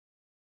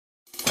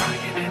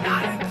crying and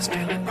hiding this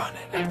feeling, running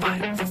and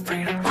fighting for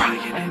freedom,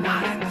 crying and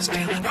hiding this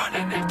feeling,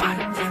 running and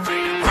fighting for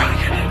freedom,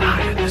 crying and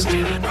hiding this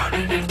feeling,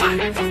 running and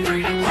fighting for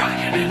freedom,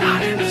 crying and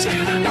hiding this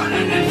feeling,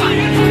 running and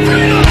fighting for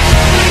freedom.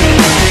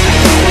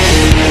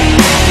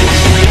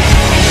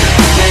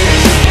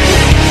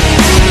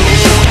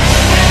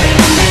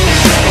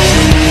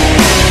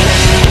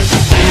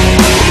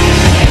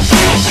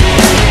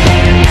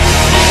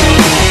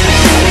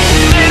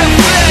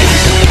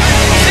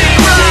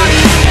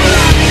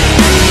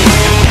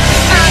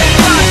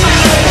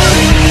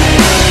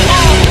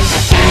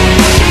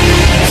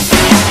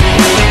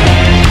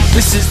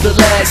 This is the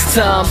last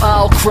time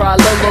I'll cry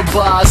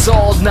lullabies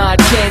all night,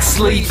 can't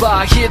sleep,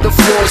 I hear the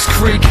floors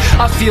creak,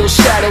 I feel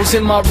shadows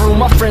in my room,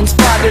 my friends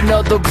find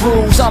another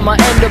bruise, I'ma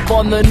end up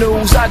on the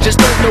news, I just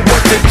don't know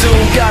what to do,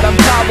 God I'm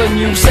calling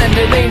you, send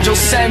an angel,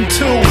 send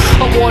two,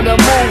 I wanna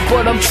move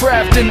but I'm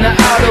trapped in the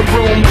outer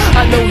room,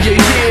 I know you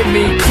hear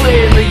me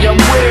clearly,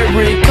 I'm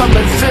weary, come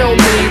and fill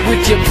me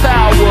with your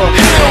power,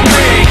 heal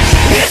me.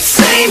 It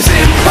seems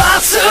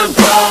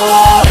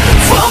impossible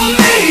for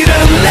me to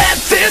let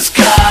this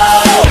go.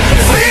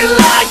 Feel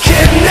like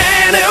an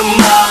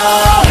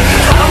animal,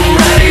 I'm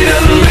ready to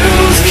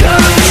lose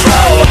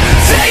control.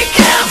 Take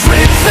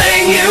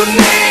everything you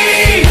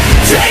need,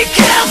 take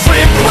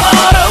every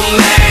part of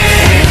me.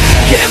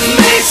 Give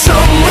me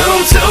some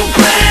room to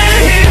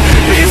breathe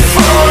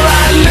before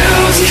I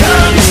lose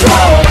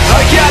control.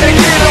 I gotta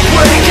get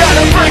away,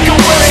 gotta break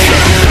away,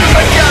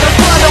 I gotta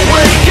find a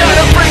way,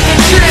 gotta break the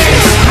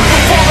chains.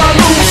 Before I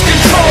lose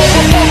control,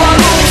 before I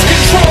lose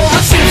control.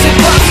 It seems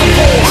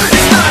impossible,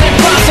 it's not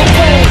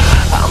impossible.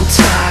 I'm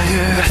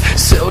tired,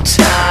 so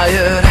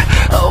tired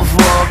of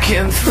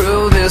walking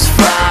through this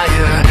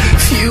fire.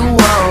 If you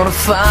wanna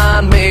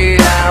find me,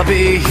 I'll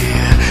be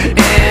here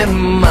in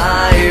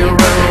my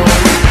room.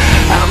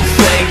 I'm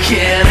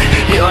thinking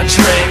you're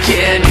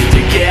drinking, need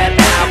to get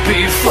out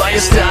before you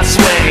start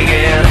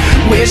swinging.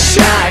 Wish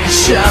I could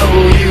show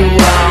you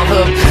all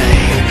the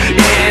pain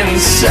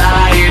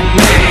inside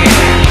me.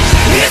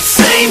 It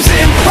seems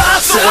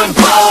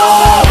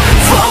impossible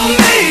for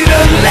me to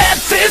let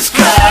this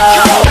go.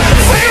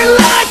 Feel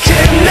like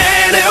an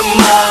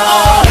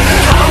animal,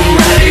 I'm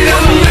ready to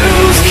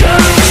lose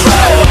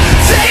control.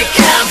 Take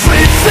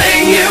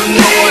everything you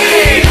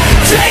need,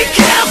 take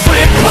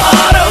every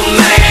part of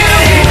me.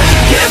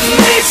 Give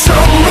me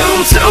some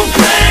room to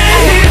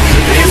breathe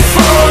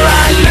before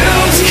I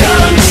lose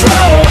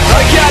control.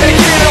 I gotta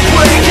get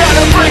away,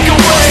 gotta break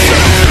away,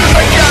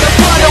 I gotta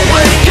find a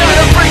way,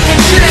 gotta break the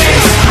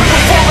chains.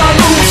 Before I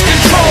lose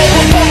control,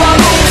 before I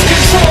lose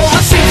control.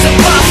 It seems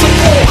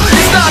impossible,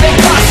 it's not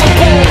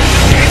impossible.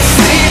 It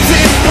seems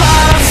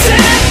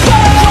impossible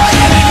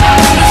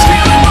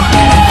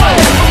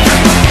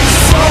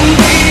for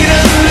me to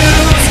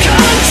lose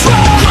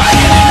control.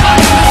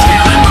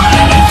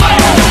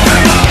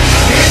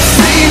 It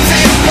seems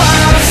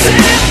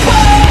impossible.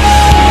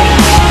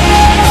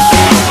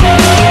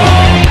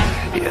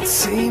 It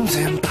seems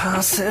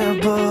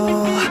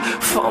impossible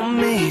for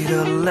me to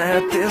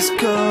let this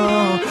go.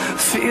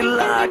 Feel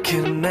like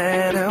an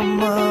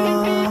animal.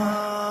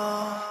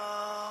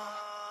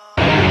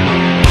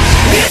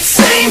 It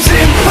seems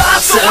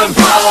impossible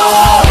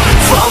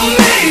for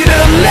me to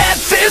let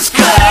this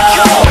go.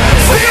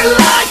 Feel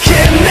like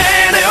an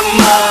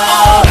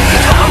animal,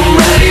 I'm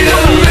ready to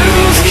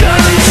lose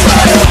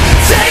control.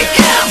 Take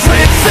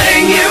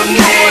everything you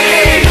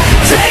need,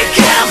 take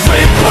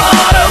every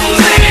part of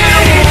me.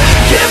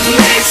 Give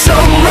me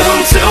some room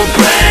to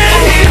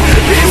breathe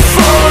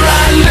before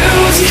I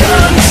lose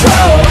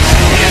control.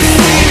 It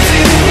seems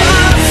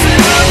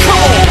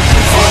impossible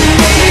for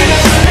me to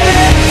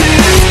let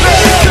this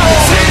go.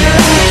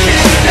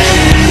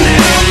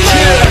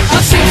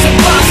 It seems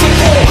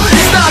impossible,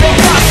 it's not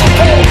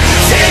impossible.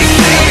 Take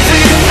me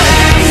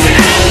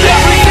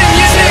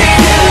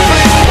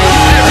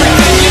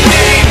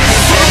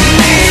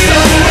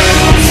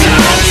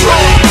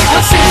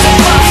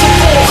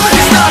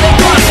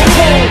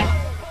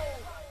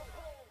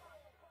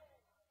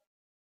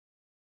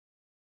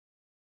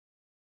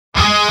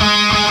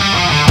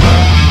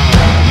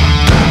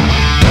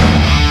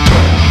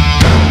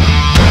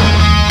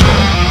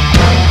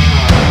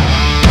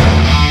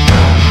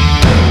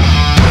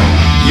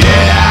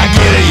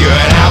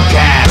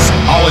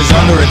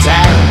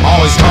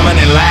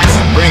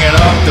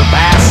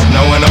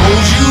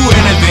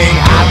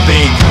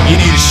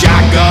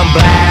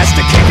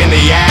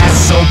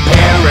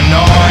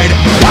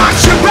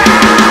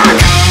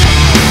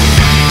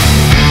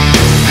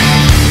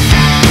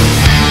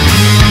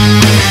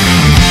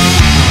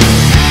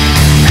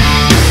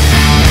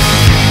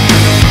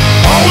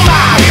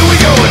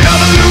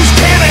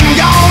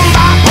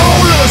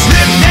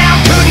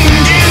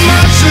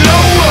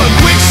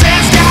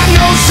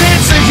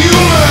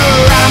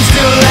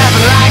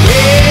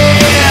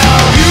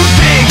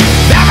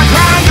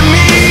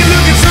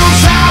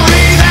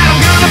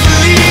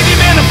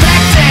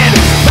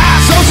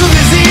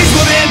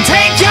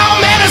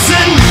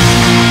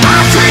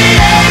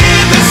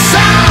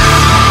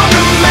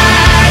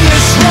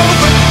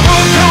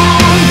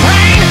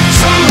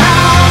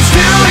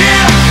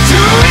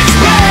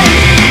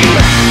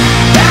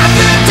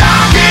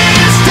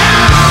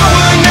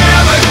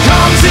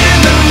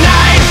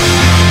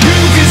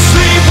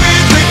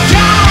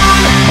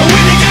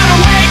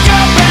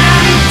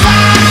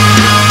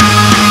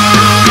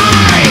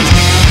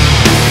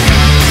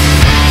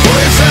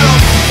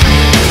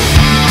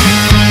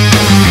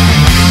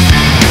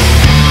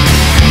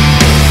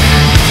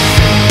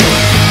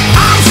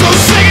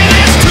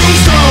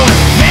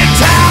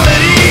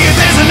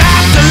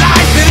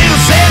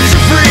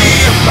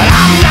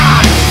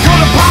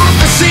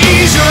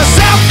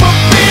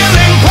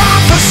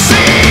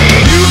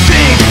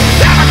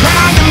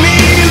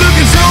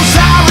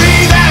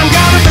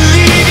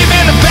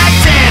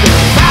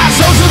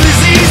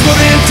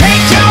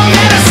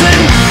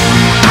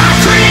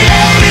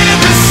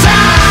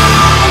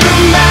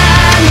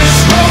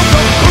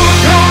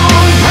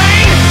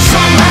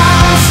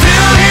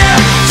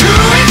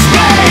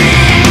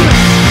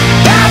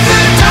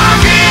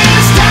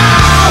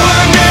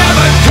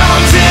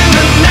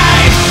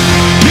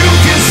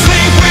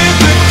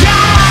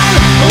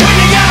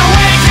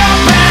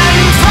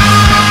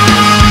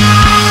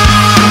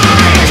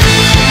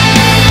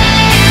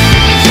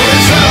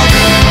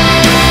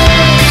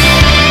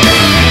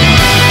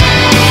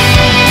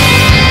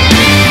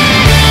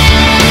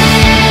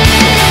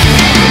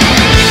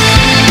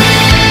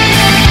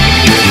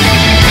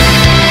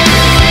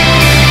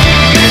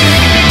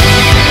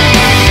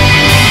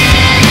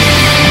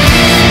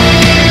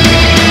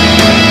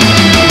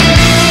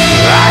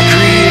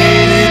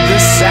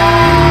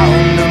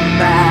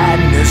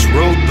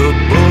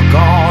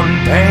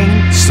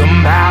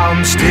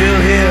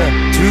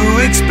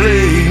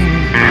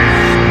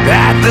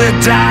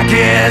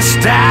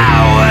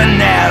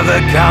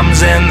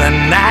comes in the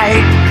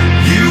night.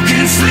 You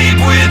can sleep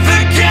with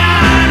the